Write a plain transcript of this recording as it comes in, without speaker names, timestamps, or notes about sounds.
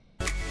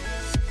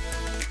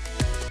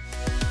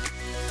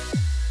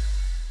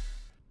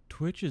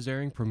Twitch is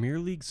airing Premier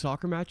League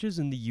soccer matches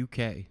in the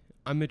UK.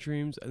 I'm Mitch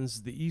Reams, and this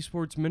is the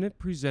Esports Minute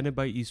presented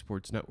by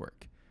Esports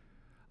Network.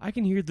 I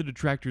can hear the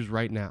detractors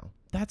right now.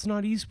 That's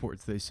not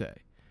esports, they say.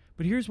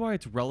 But here's why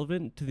it's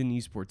relevant to the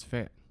esports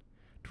fan.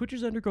 Twitch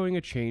is undergoing a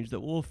change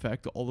that will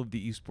affect all of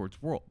the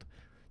esports world.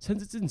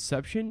 Since its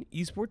inception,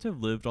 esports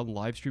have lived on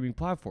live streaming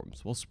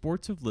platforms, while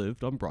sports have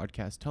lived on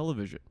broadcast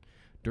television.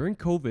 During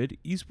COVID,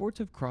 esports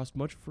have crossed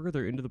much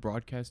further into the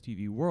broadcast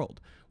TV world,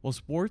 while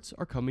sports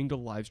are coming to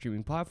live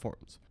streaming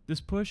platforms.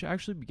 This push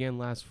actually began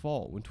last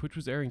fall when Twitch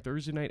was airing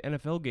Thursday night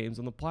NFL games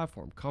on the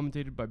platform,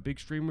 commentated by big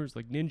streamers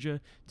like Ninja,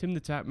 Tim the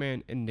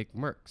Tatman, and Nick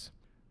Merckx.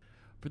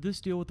 For this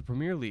deal with the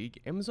Premier League,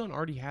 Amazon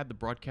already had the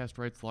broadcast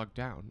rights locked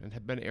down and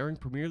had been airing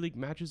Premier League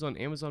matches on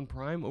Amazon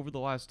Prime over the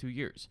last 2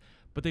 years,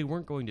 but they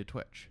weren't going to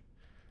Twitch.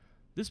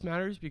 This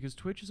matters because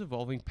Twitch is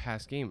evolving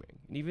past gaming,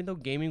 and even though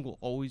gaming will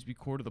always be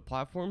core to the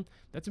platform,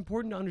 that's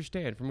important to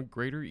understand from a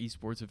greater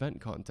esports event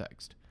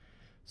context.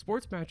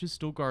 Sports matches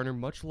still garner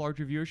much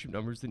larger viewership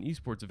numbers than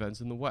esports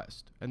events in the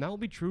West, and that will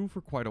be true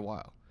for quite a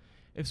while.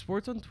 If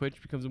sports on Twitch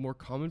becomes a more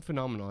common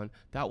phenomenon,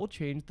 that will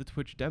change the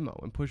Twitch demo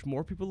and push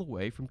more people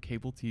away from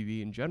cable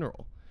TV in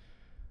general.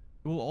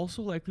 It will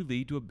also likely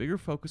lead to a bigger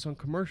focus on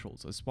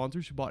commercials, as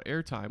sponsors who bought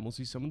airtime will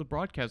see some of the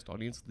broadcast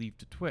audience leave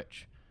to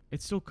Twitch.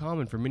 It's still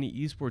common for many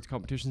esports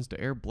competitions to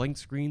air blank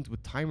screens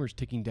with timers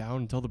ticking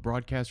down until the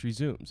broadcast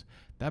resumes.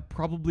 That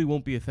probably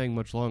won't be a thing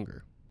much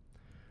longer.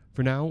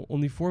 For now,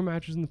 only 4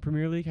 matches in the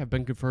Premier League have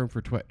been confirmed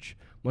for Twitch.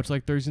 Much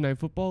like Thursday Night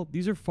Football,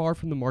 these are far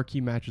from the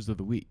marquee matches of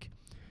the week.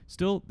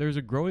 Still, there's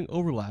a growing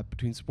overlap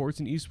between sports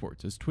and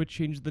esports as Twitch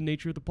changes the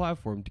nature of the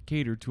platform to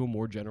cater to a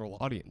more general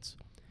audience.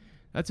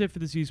 That's it for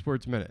this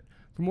Esports Minute.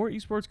 For more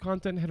esports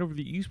content, head over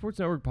to the Esports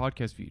Network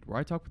podcast feed, where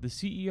I talk with the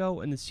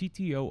CEO and the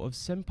CTO of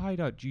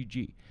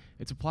Senpai.gg.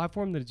 It's a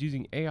platform that is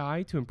using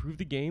AI to improve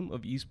the game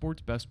of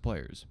esports best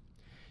players.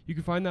 You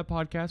can find that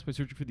podcast by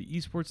searching for the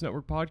Esports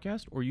Network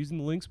podcast or using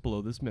the links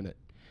below this minute.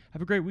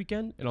 Have a great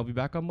weekend, and I'll be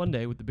back on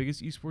Monday with the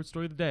biggest esports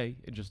story of the day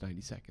in just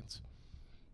 90 seconds.